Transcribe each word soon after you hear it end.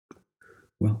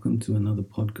Welcome to another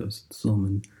podcast,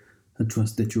 Solomon. I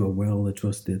trust that you are well. I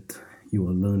trust that you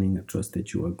are learning. I trust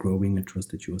that you are growing. I trust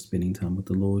that you are spending time with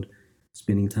the Lord,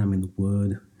 spending time in the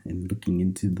Word, and looking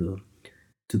into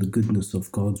the goodness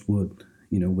of God's Word.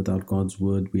 You know, without God's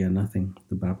Word, we are nothing.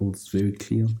 The Bible is very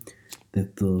clear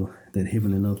that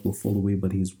heaven and earth will fall away,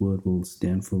 but His Word will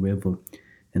stand forever,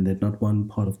 and that not one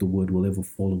part of the Word will ever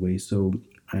fall away. So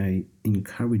I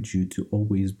encourage you to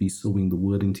always be sowing the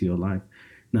Word into your life.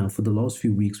 Now, for the last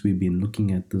few weeks, we've been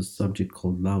looking at this subject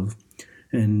called love.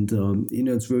 And,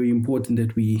 it's very important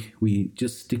that we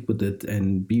just stick with it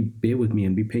and bear with me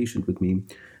and be patient with me.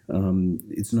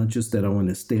 It's not just that I want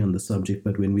to stay on the subject,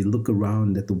 but when we look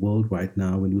around at the world right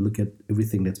now, when we look at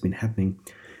everything that's been happening,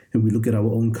 and we look at our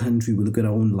own country, we look at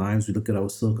our own lives, we look at our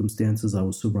circumstances,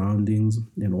 our surroundings,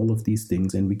 and all of these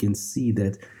things, and we can see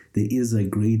that there is a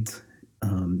great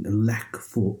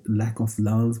lack of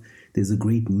love. There's a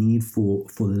great need for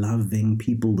loving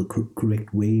people the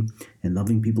correct way and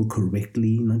loving people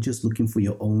correctly, not just looking for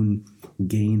your own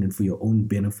gain and for your own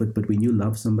benefit, but when you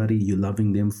love somebody, you're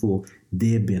loving them for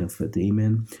their benefit.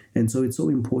 Amen. And so it's so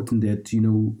important that,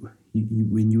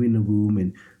 when you're in a room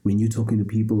and when you're talking to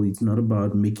people, it's not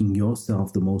about making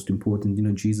yourself the most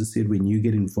important. Jesus said when you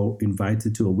get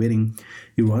invited to a wedding,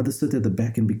 you rather sit at the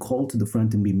back and be called to the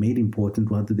front and be made important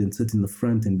rather than sit in the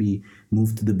front and be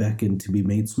moved to the back and to be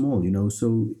made small,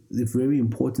 So it's very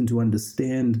important to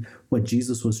understand what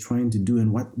Jesus was trying to do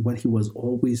and what he was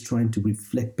always trying to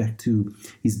reflect back to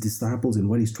his disciples and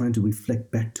what he's trying to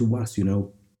reflect back to us,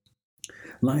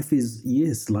 Life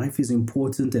is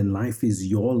important, and life is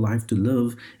your life to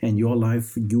live, and your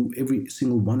life, every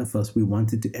single one of us, we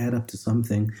want it to add up to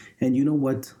something. And you know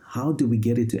what? How do we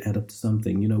get it to add up to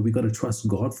something? We got to trust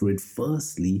God for it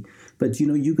firstly. But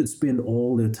you could spend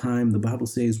all the time. The Bible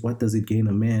says, what does it gain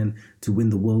a man to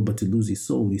win the world but to lose his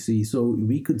soul? You see, so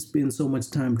we could spend so much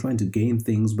time trying to gain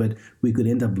things, but we could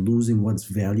end up losing what's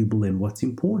valuable and what's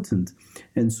important.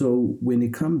 And so when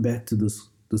it comes back to the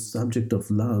subject of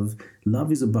love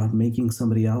is about making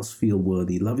somebody else feel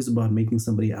worthy. Love is about making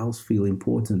somebody else feel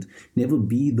important. Never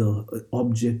be the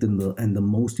object and the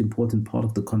most important part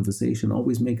of the conversation.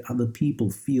 Always make other people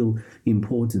feel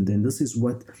important. And this is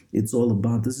what it's all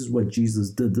about. This is what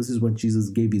Jesus did. This is what Jesus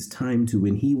gave his time to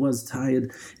when he was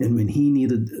tired and when he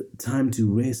needed time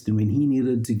to rest and when he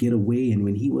needed to get away and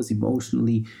when he was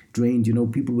emotionally drained.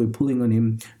 People were pulling on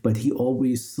him, but he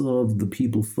always served the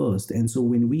people first. And so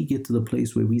when we get to the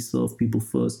place where we serve people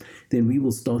first, then we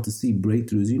will start to see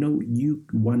breakthroughs. You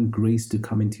want grace to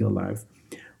come into your life.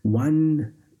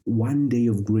 One day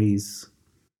of grace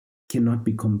cannot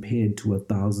be compared to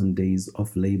 1,000 days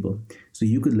of labor. So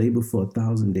you could labor for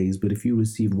 1,000 days, but if you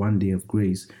receive 1 day of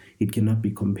grace, it cannot be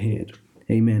compared.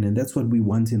 Amen. And that's what we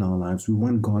want in our lives. We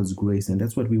want God's grace, and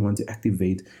that's what we want to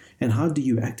activate. And how do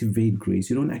you activate grace?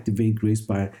 You don't activate grace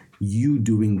by you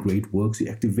doing great works. You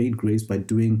activate grace by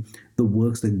doing the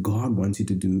works that God wants you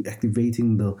to do,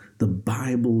 activating the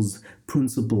Bible's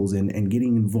principles and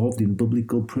getting involved in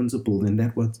biblical principles. And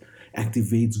that's what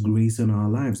activates grace in our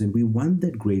lives. And we want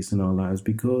that grace in our lives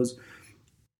because,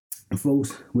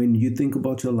 folks, when you think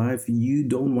about your life, you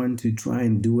don't want to try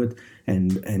and do it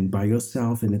and by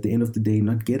yourself and at the end of the day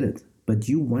not get it. But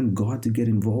you want God to get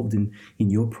involved in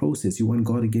your process. You want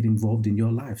God to get involved in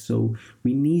your life. So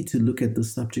we need to look at the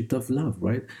subject of love,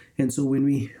 right? And so when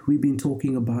we've been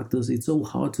talking about this, it's so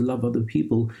hard to love other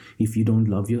people if you don't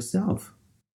love yourself,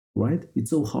 right?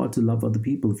 It's so hard to love other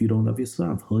people if you don't love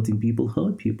yourself. Hurting people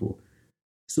hurt people.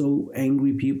 So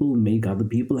angry people make other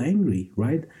people angry,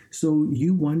 right? So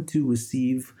you want to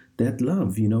receive that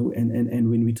love, and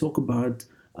when we talk about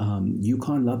you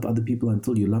can't love other people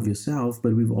until you love yourself,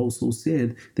 but we've also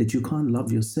said that you can't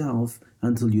love yourself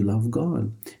until you love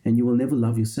God. And you will never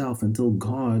love yourself until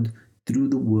God, through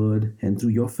the word and through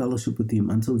your fellowship with him,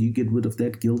 until you get rid of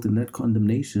that guilt and that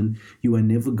condemnation, you are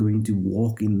never going to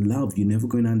walk in love. You're never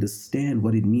going to understand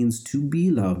what it means to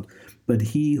be loved. But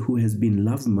he who has been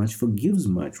loved much forgives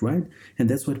much, right? And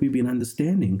that's what we've been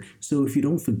understanding. So if you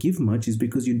don't forgive much, it's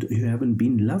because you haven't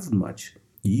been loved much.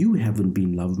 You haven't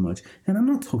been loved much. And I'm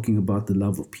not talking about the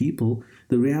love of people.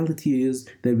 The reality is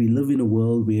that we live in a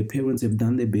world where parents have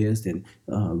done their best and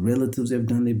relatives have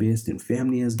done their best and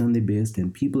family has done their best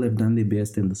and people have done their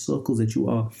best and the circles that you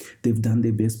are, they've done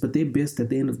their best. But their best at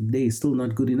the end of the day is still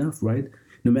not good enough, right?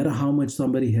 No matter how much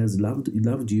somebody has loved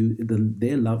you,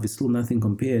 their love is still nothing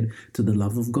compared to the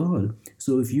love of God.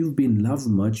 So if you've been loved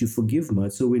much, you forgive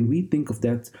much. So when we think of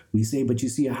that, we say, but you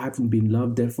see, I haven't been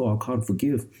loved, therefore I can't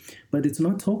forgive. But it's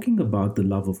not talking about the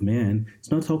love of man.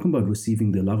 It's not talking about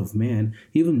receiving the love of man.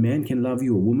 Even man can love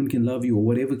you, a woman can love you, or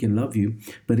whatever can love you,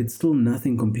 but it's still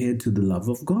nothing compared to the love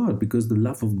of God, because the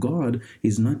love of God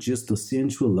is not just a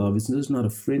sensual love. It's just not a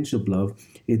friendship love.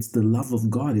 It's the love of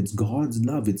God. It's God's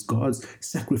love. It's God's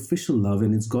sacrificial love,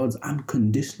 and it's God's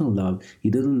unconditional love. He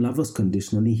didn't love us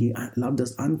conditionally. He loved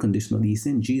us unconditionally. He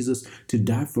sent Jesus to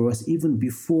die for us even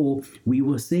before we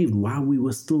were saved. While we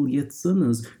were still yet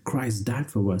sinners, Christ died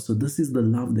for us. So this is the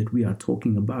love that we are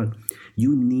talking about.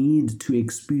 You need to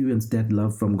experience that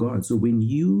love from God. So when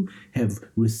you have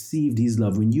received his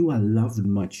love, when you are loved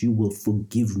much, you will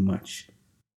forgive much.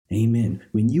 Amen.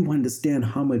 When you understand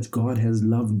how much God has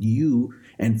loved you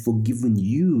and forgiven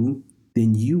you,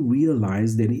 then you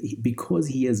realize that because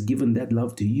he has given that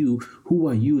love to you, who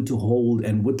are you to hold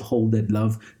and withhold that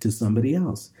love to somebody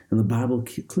else? And the Bible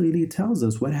clearly tells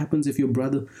us what happens if your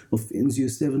brother offends you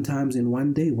 7 times in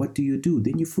one day. What do?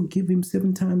 Then you forgive him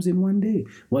 7 times in one day.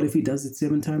 What if he does it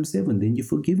 7 times 7? Then you've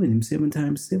forgiven him 7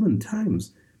 times 7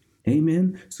 times.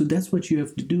 Amen. So that's what you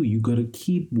have to do. You got to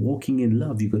keep walking in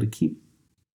love. You got to keep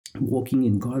walking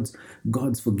in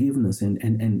God's forgiveness and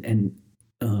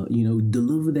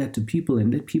deliver that to people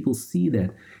and let people see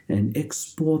that and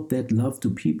export that love to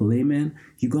people. Amen.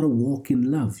 You got to walk in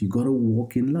love. You got to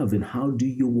walk in love. And how do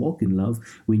you walk in love?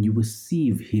 When you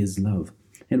receive his love.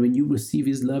 And when you receive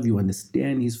his love, you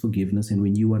understand his forgiveness. And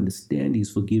when you understand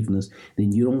his forgiveness,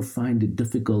 then you don't find it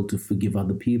difficult to forgive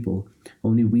other people.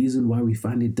 Only reason why we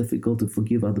find it difficult to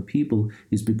forgive other people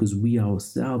is because we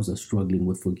ourselves are struggling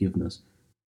with forgiveness.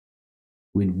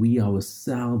 When we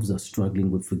ourselves are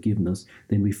struggling with forgiveness,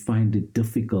 then we find it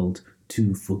difficult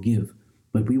to forgive.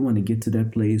 But we want to get to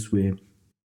that place where,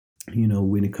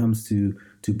 when it comes to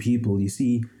people, you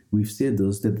see, we've said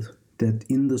this, that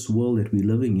in this world that we're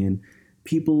living in,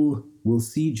 people will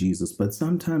see Jesus, but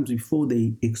sometimes before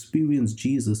they experience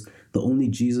Jesus, the only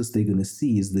Jesus they're going to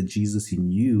see is the Jesus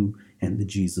in you and the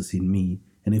Jesus in me.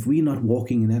 And if we're not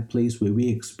walking in that place where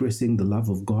we're expressing the love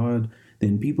of God,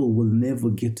 then people will never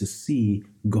get to see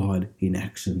God in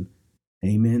action.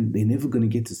 Amen. They're never going to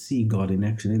get to see God in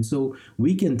action. And so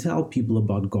we can tell people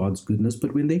about God's goodness,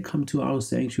 but when they come to our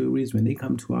sanctuaries, when they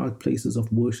come to our places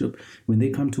of worship, when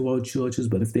they come to our churches,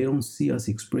 but if they don't see us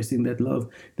expressing that love,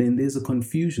 then there's a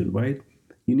confusion, right?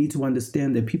 You need to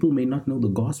understand that people may not know the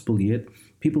gospel yet.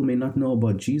 People may not know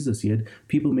about Jesus yet.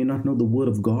 People may not know the word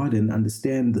of God and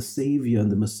understand the Savior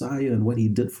and the Messiah and what he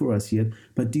did for us yet.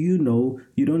 But do you know,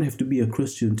 you don't have to be a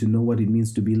Christian to know what it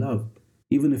means to be loved.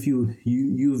 Even if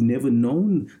you've never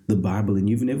known the Bible and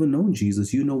you've never known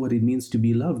Jesus, you know what it means to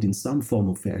be loved in some form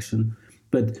or fashion.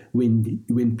 But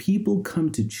when people come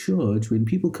to church, when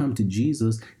people come to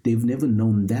Jesus, they've never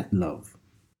known that love.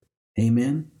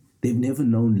 Amen. They've never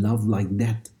known love like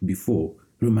that before.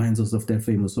 Reminds us of that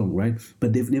famous song, right?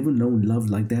 But they've never known love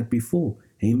like that before.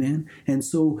 Amen. And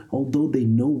so, although they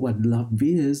know what love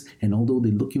is, and although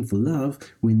they're looking for love,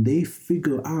 when they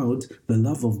figure out the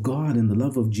love of God and the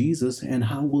love of Jesus, and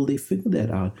how will they figure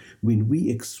that out? When we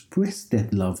express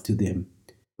that love to them.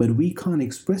 But we can't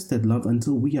express that love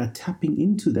until we are tapping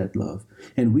into that love.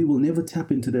 And we will never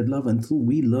tap into that love until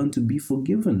we learn to be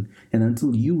forgiven. And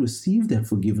until you receive that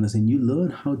forgiveness and you learn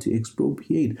how to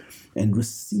expropriate and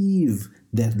receive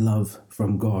that love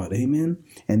from God. Amen.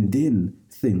 And then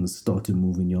things start to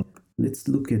move in your life. Let's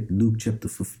look at Luke chapter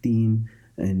 15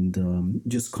 and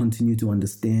just continue to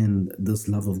understand this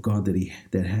love of God that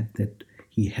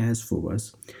he has for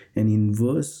us. And in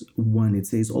verse 1, it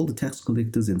says, all the tax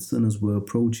collectors and sinners were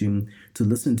approaching to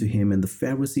listen to him, and the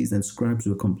Pharisees and scribes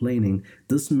were complaining,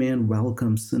 this man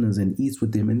welcomes sinners and eats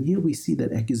with them. And here we see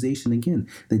that accusation again,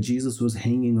 that Jesus was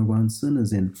hanging around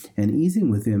sinners and eating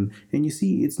with them. And you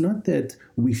see, it's not that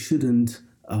we shouldn't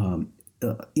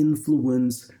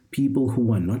influence people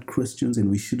who are not Christians, and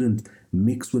we shouldn't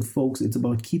mix with folks. It's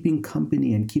about keeping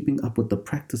company and keeping up with the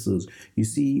practices. You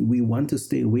see, we want to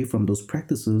stay away from those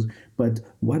practices, but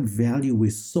what value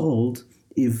is salt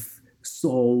if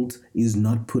salt is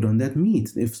not put on that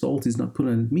meat? If salt is not put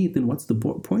on that meat, then what's the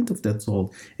point of that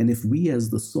salt? And if we,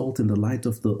 as the salt and the light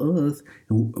of the earth,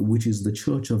 which is the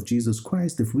church of Jesus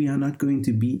Christ, if we are not going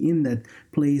to be in that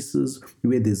places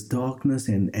where there's darkness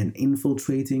and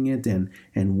infiltrating it and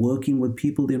working with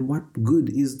people, then what good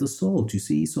is the salt? You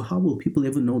see, so how will people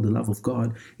ever know the love of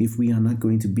God if we are not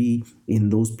going to be in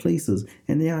those places?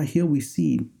 And here we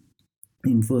see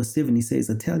In verse 7, he says,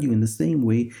 I tell you, in the same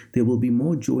way, there will be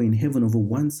more joy in heaven over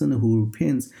one sinner who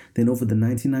repents than over the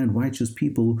 99 righteous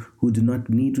people who do not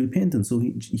need repentance. So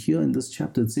here in this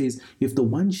chapter, it says, if the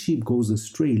one sheep goes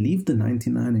astray, leave the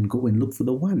 99 and go and look for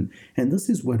the one. And this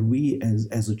is what we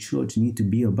as a church need to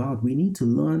be about. We need to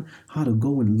learn how to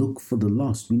go and look for the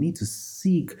lost. We need to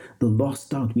seek the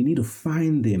lost out. We need to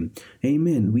find them.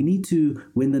 Amen. We need to,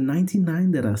 when the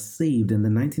 99 that are saved and the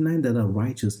 99 that are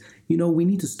righteous, we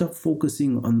need to stop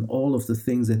focusing on all of the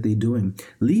things that they're doing.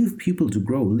 Leave people to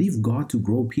grow. Leave God to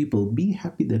grow people. Be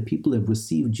happy that people have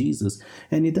received Jesus.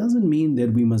 And it doesn't mean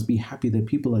that we must be happy that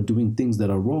people are doing things that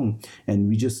are wrong and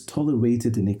we just tolerate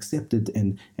it and accept it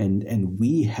and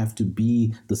we have to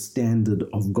be the standard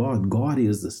of God. God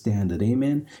is the standard.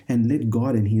 Amen. And let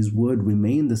God and his word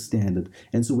remain the standard.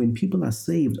 And so when people are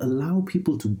saved, allow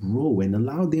people to grow and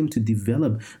allow them to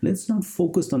develop. Let's not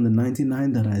focus on the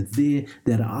 99 that are there,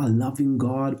 that are loving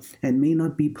God and may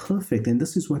not be perfect. And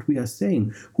this is what we are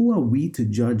saying. Who are we to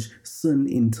judge sin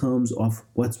in terms of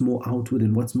what's more outward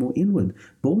and what's more inward?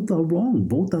 Both are wrong.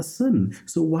 Both are sin.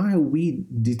 So why are we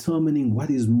determining what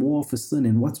is more of a sin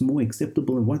and what's more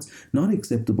acceptable and what's not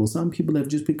acceptable? Some people have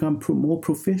just become more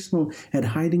professional at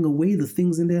hiding away the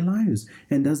things in their lives.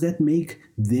 And does that make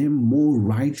them more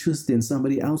righteous than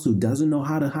somebody else who doesn't know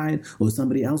how to hide or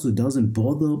somebody else who doesn't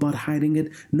bother about hiding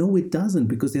it? No, it doesn't,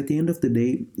 because at the end of the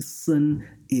day, sin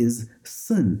is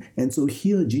sin. And so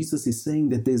here Jesus is saying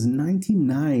that there's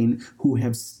 99 who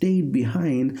have stayed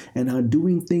behind and are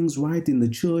doing things right in the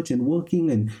church and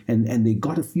working and they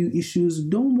got a few issues.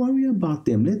 Don't worry about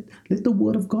them. Let the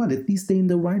word of God at least stay in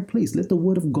the right place. Let the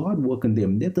word of God work on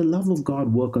them. Let the love of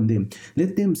God work on them.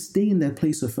 Let them stay in that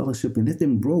place of fellowship and let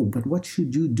them grow. But what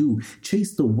should you do?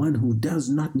 Chase the one who does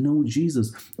not know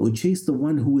Jesus, or chase the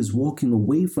one who is walking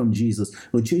away from Jesus,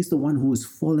 or chase the one who is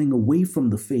falling away from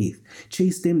the faith.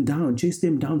 Chase them down. Chase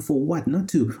them down for what? Not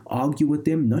to argue with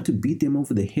them, not to beat them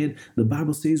over the head. The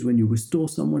Bible says when you restore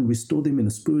someone, restore them in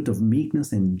a spirit of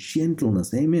meekness and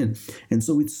gentleness. Amen. And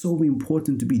so it's so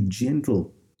important to be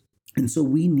gentle. And so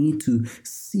we need to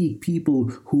seek people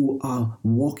who are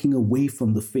walking away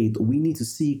from the faith. We need to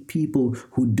seek people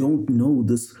who don't know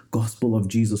this gospel of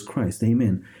Jesus Christ.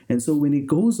 Amen. And so when it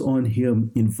goes on here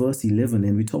in verse 11,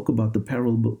 and we talk about the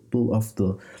parable of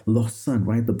the lost son,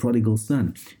 right? The prodigal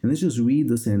son. And let's just read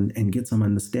this and get some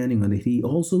understanding on it. He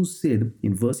also said,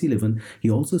 in verse 11, he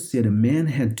also said, a man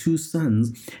had two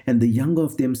sons, and the younger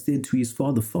of them said to his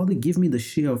father, Father, give me the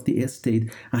share of the estate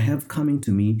I have coming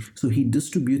to me. So he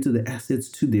distributed the assets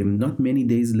to them. Not many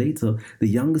days later, the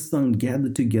youngest son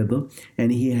gathered together,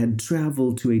 and he had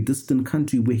traveled to a distant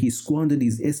country where he squandered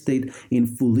his estate in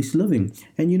foolish living.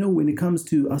 And when it comes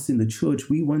to us in the church,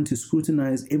 we want to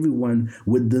scrutinize everyone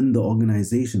within the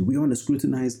organization. We want to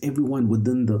scrutinize everyone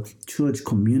within the church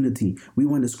community. We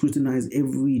want to scrutinize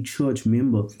every church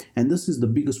member. And this is the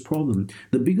biggest problem.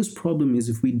 The biggest problem is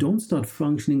if we don't start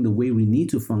functioning the way we need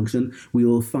to function, we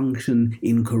will function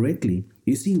incorrectly.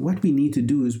 You see, what we need to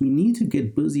do is we need to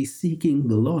get busy seeking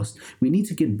the lost. We need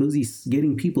to get busy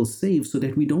getting people saved so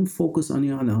that we don't focus on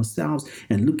ourselves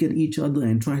and look at each other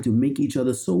and try to make each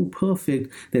other so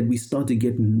perfect that we start to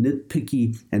get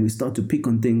nitpicky and we start to pick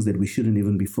on things that we shouldn't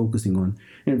even be focusing on.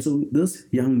 And so this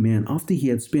young man, after he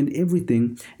had spent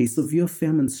everything, a severe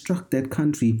famine struck that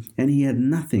country and he had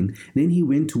nothing. Then he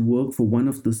went to work for one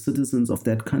of the citizens of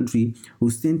that country who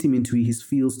sent him into his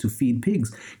fields to feed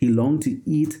pigs. He longed to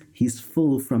eat his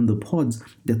fill from the pods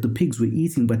that the pigs were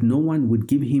eating, but no one would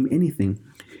give him anything.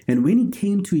 And when he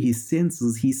came to his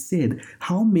senses, he said,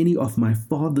 how many of my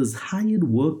father's hired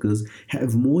workers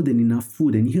have more than enough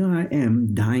food, and here I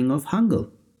am dying of hunger?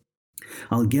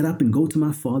 I'll get up and go to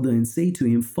my father and say to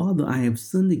him, Father, I have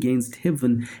sinned against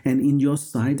heaven and in your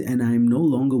sight, and I am no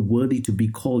longer worthy to be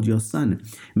called your son.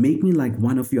 Make me like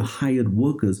one of your hired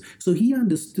workers. So he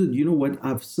understood,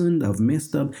 I've sinned, I've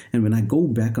messed up, and when I go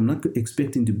back, I'm not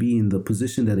expecting to be in the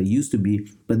position that I used to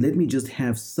be, but let me just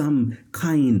have some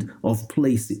kind of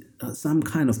place, some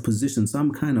kind of position,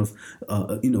 some kind of,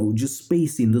 just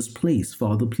space in this place,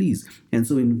 Father, please. And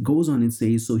so it goes on and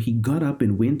says, so he got up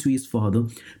and went to his father,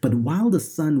 but while the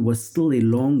son was still a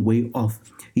long way off,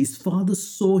 his father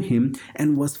saw him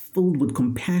and was filled with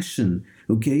compassion.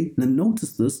 Okay, now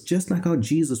notice this, just like how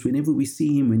Jesus, whenever we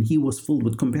see him when he was filled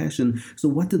with compassion, so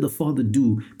what did the Father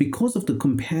do? Because of the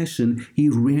compassion, he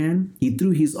ran, he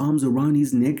threw his arms around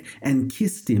his neck and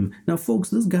kissed him. Now, folks,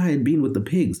 this guy had been with the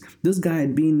pigs. This guy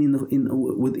had been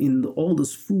in all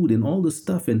this food and all this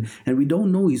stuff, and we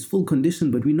don't know his full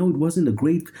condition, but we know it wasn't a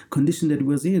great condition that he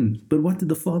was in. But what did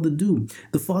the Father do?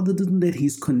 The Father didn't let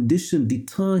his condition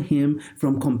deter him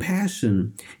from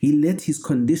compassion. He let his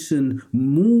condition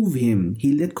move him.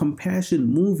 He let compassion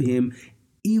move him,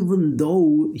 even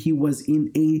though he was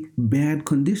in a bad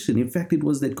condition. In fact, it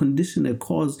was that condition that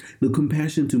caused the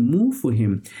compassion to move for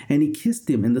him. And he kissed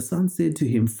him, and the son said to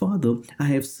him, Father, I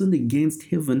have sinned against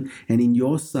heaven and in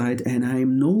your sight, and I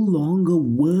am no longer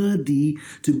worthy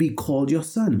to be called your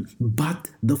son. But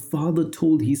the father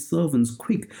told his servants,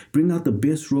 quick, bring out the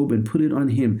best robe and put it on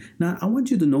him. Now, I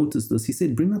want you to notice this. He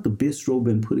said, bring out the best robe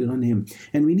and put it on him.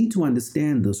 And we need to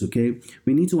understand this, okay?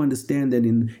 We need to understand that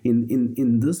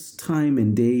in this time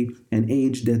and day and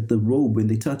age, that the robe, when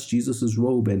they touched Jesus's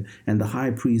robe and the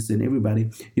high priest and everybody,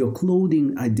 your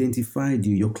clothing identified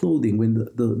you. Your clothing, when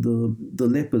the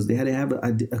lepers, they had to have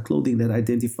a clothing that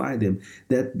identified them.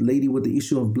 That lady with the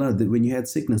issue of blood, that when you had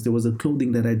sickness, there was a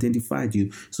clothing that identified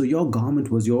you. So your garment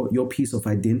was your piece of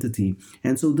identity.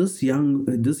 And so this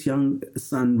young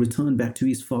son returned back to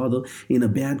his father in a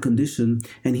bad condition,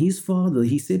 and his father,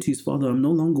 he said to his father, I'm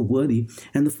no longer worthy.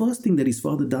 And the first thing that his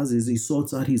father does is he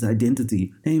sorts out his identity.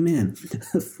 Amen.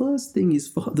 The first thing his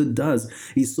father does,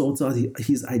 he sorts out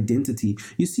his identity.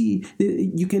 You see,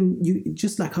 you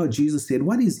just like how Jesus said,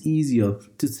 what is easier,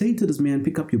 to say to this man,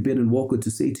 pick up your bed and walk, or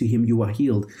to say to him, you are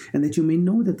healed? And that you may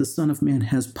know that the Son of Man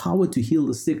has power to heal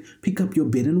the sick, pick up your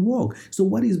bed and walk. So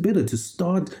what is better, to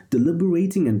start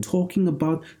deliberating and talking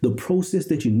about the process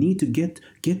that you need to get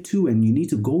to and you need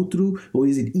to go through? Or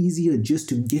is it easier just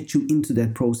to get you into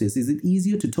that process? Is it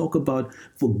easier to talk about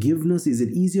forgiveness? Is it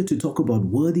easier to talk about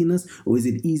worthiness? Or is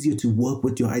it easier to work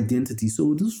with your identity?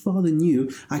 So this father knew,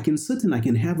 I can sit and I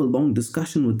can have a long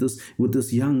discussion with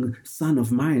this young son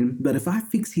of mine, but if I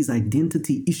fix his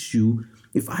identity issue,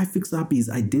 if I fix up his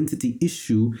identity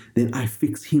issue, then I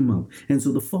fix him up. And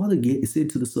so the father said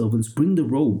to the servants, bring the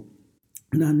robe.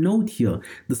 Now note here,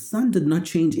 the son did not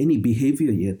change any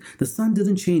behavior yet. The son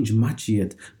didn't change much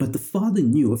yet. But the father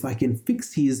knew, if I can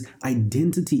fix his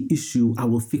identity issue, I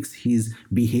will fix his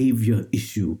behavior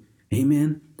issue.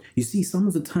 Amen. You see, some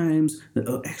of the times,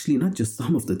 actually not just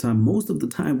some of the time, most of the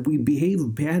time we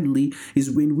behave badly is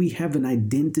when we have an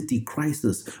identity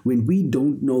crisis, when we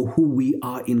don't know who we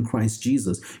are in Christ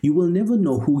Jesus. You will never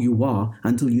know who you are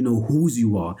until you know whose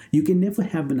you are. You can never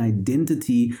have an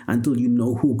identity until you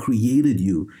know who created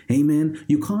you. Amen.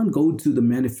 You can't go to the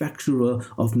manufacturer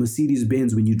of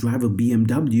Mercedes-Benz when you drive a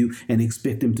BMW and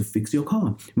expect them to fix your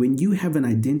car. When you have an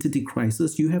identity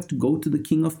crisis, you have to go to the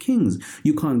King of Kings.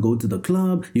 You can't go to the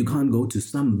club. You can't go to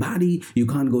somebody. You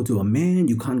can't go to a man.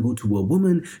 You can't go to a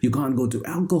woman. You can't go to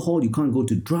alcohol. You can't go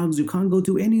to drugs. You can't go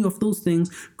to any of those things.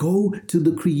 Go to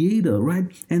the Creator, right?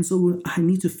 And so I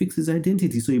need to fix his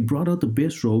identity. So he brought out the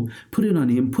best robe, put it on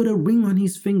him, put a ring on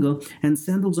his finger and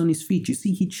sandals on his feet. You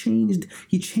see, he changed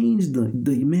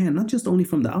the man, not just only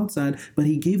from the outside, but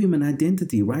he gave him an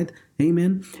identity, right?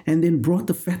 Amen. And then brought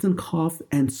the fattened calf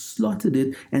and slaughtered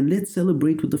it, and let's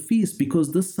celebrate with the feast,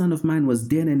 because this son of mine was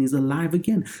dead and is alive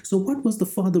again. So what was the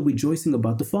father rejoicing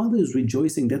about? The father is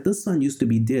rejoicing that this son used to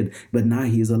be dead, but now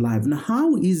he is alive. Now,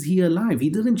 how is he alive?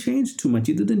 He didn't change too much.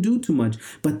 He didn't do too much.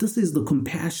 But this is the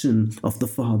compassion of the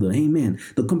father. Amen.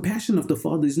 The compassion of the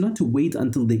father is not to wait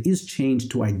until there is change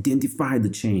to identify the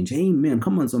change. Amen.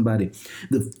 Come on, somebody.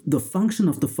 The function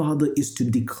of the father is to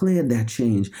declare that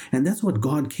change. And that's what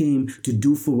God came to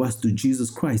do for us through Jesus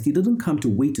Christ. He didn't come to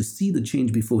wait to see the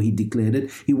change before he declared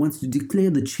it. He wants to declare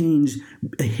the change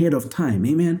ahead of time.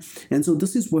 Amen. And so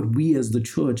this is what we as the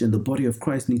church and the body of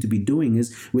Christ need to be doing,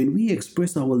 is when we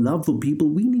express our love for people,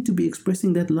 we need to be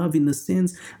expressing that love in the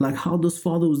sense like how this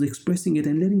father was expressing it,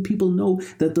 and letting people know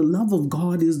that the love of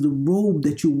God is the robe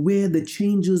that you wear that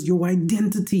changes your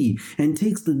identity and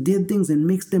takes the dead things and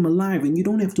makes them alive. And you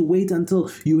don't have to wait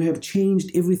until you have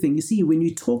changed everything. You see, when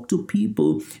you talk to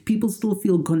people still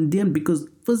feel condemned because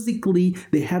physically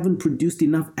they haven't produced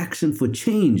enough action for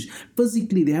change.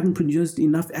 Physically they haven't produced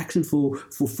enough action for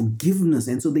forgiveness,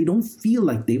 and so they don't feel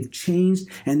like they've changed,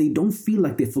 and they don't feel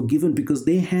like they're forgiven because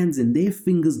their hands and their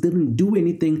fingers didn't do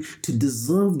anything to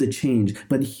deserve the change.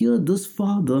 But here this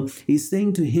father is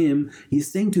saying to him,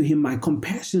 my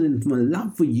compassion and my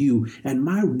love for you and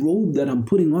my robe that I'm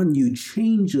putting on you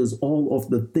changes all of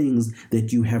the things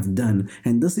that you have done.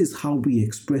 And this is how we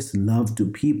express love to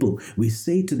people. We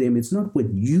say to them, it's not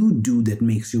what you do that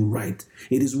makes you right.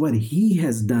 It is what he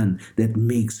has done that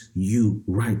makes you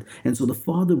right. And so the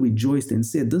father rejoiced and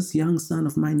said, this young son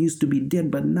of mine used to be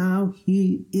dead, but now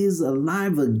he is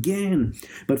alive again.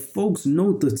 But folks,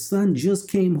 note the son just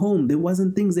came home. There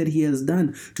wasn't things that he has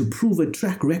done to prove a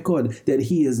track record that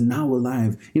he is now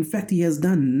alive. In fact, he has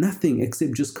done nothing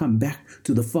except just come back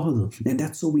to the father. And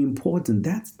that's so important.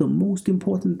 That's the most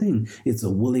important thing. It's a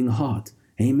willing heart.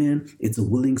 Amen. It's a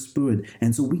willing spirit.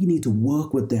 And so we need to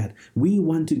work with that. We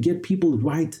want to get people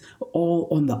right all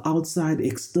on the outside,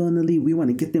 externally. We want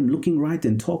to get them looking right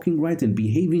and talking right and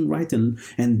behaving right. And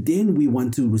then we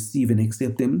want to receive and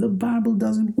accept them. The Bible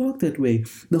doesn't work that way.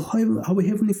 Our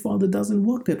Heavenly Father doesn't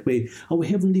work that way. Our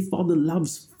Heavenly Father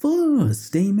loves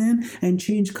first. Amen. And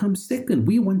change comes second.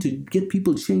 We want to get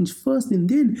people changed first, and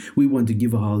then we want to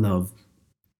give our love.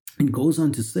 It goes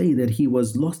on to say that he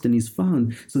was lost and is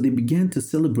found. So they began to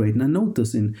celebrate. Now note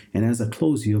this, and as I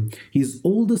close here, his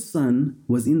oldest son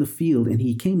was in the field, and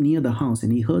he came near the house,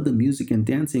 and he heard the music and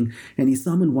dancing, and he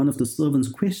summoned one of the servants,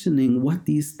 questioning what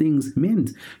these things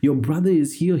meant. Your brother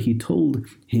is here, he told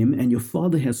him, and your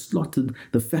father has slaughtered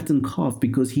the fattened calf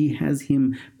because he has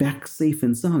him back safe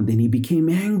and sound. And he became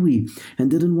angry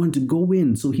and didn't want to go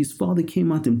in. So his father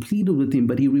came out and pleaded with him,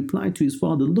 but he replied to his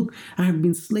father, look, I have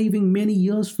been slaving many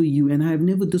years for you, and I have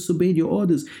never disobeyed your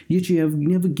orders, yet you have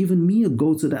never given me a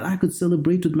goat so that I could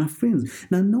celebrate with my friends.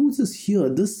 Now notice here,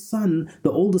 this son,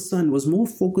 the older son, was more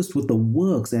focused with the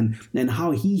works and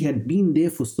how he had been there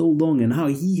for so long, and how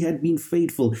he had been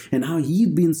faithful, and how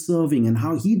he'd been serving, and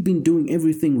how he'd been doing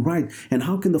everything right. And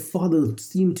how can the father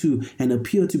seem to and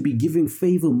appear to be giving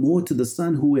favor more to the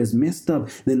son who has messed up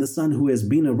than the son who has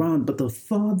been around? But the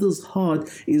father's heart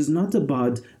is not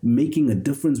about making a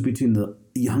difference between the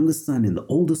younger son and the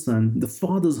older son. The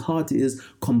father's heart is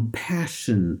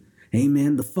compassion.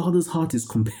 Amen. The father's heart is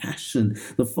compassion.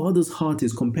 The father's heart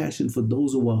is compassion for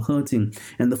those who are hurting.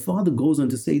 And the father goes on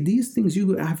to say, these things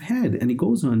you have had. And he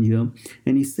goes on here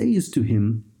and he says to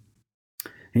him,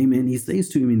 amen, he says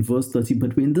to him in verse 30,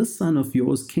 but when this son of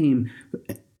yours came,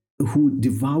 who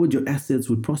devoured your assets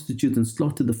with prostitutes and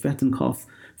slaughtered the fattened calf,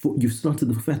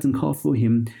 for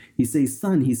him. He says,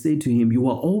 son, he said to him, you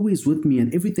are always with me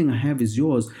and everything I have is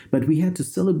yours. But we had to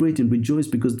celebrate and rejoice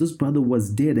because this brother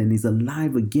was dead and is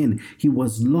alive again. He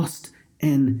was lost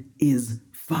and is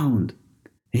found.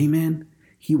 Amen.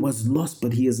 He was lost,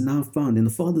 but he is now found. And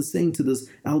the father saying to this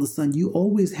elder son, you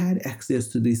always had access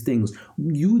to these things.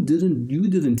 You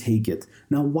didn't take it.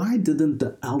 Now, why didn't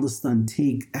the elder son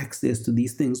take access to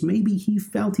these things? Maybe he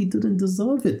felt he didn't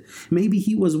deserve it. Maybe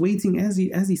he was waiting, as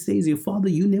he says, your father,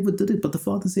 you never did it. But the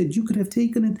father said, you could have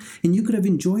taken it and you could have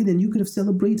enjoyed it and you could have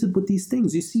celebrated with these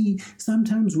things. You see,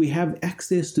 sometimes we have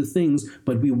access to things,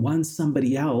 but we want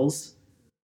somebody else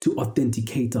to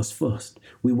authenticate us first.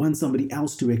 We want somebody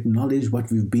else to acknowledge what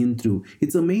we've been through.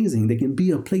 It's amazing. There can be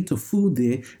a plate of food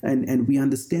there, and we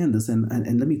understand this.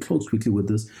 And let me close quickly with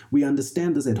this. We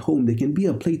understand this at home. There can be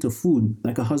a plate of food,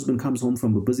 like a husband comes home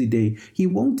from a busy day. He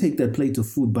won't take that plate of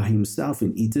food by himself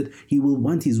and eat it. He will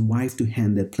want his wife to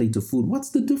hand that plate of food. What's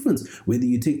the difference? Whether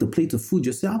you take the plate of food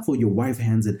yourself or your wife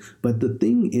hands it. But the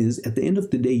thing is, at the end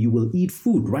of the day, you will eat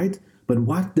food, right? But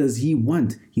what does he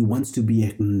want? He wants to be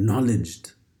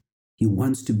acknowledged. He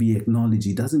wants to be acknowledged.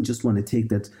 He doesn't just want to take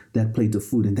that plate of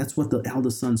food. And that's what the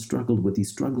elder son struggled with. He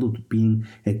struggled with being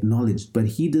acknowledged. But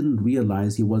he didn't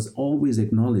realize he was always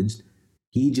acknowledged.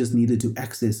 He just needed to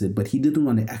access it. But he didn't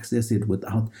want to access it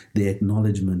without the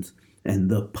acknowledgement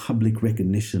and the public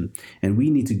recognition. And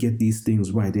we need to get these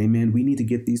things right. Amen. We need to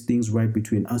get these things right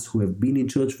between us who have been in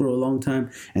church for a long time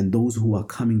and those who are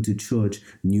coming to church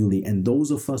newly. And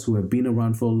those of us who have been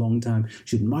around for a long time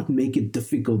should not make it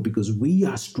difficult because we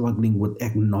are struggling with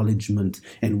acknowledgement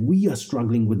and we are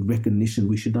struggling with recognition.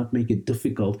 We should not make it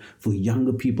difficult for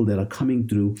younger people that are coming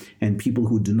through and people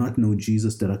who do not know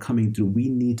Jesus that are coming through. We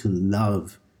need to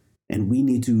love. And we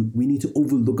need to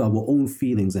overlook our own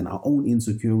feelings and our own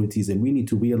insecurities. And we need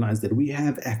to realize that we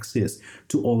have access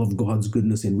to all of God's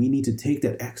goodness. And we need to take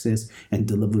that access and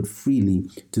deliver it freely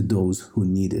to those who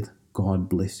need it. God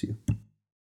bless you.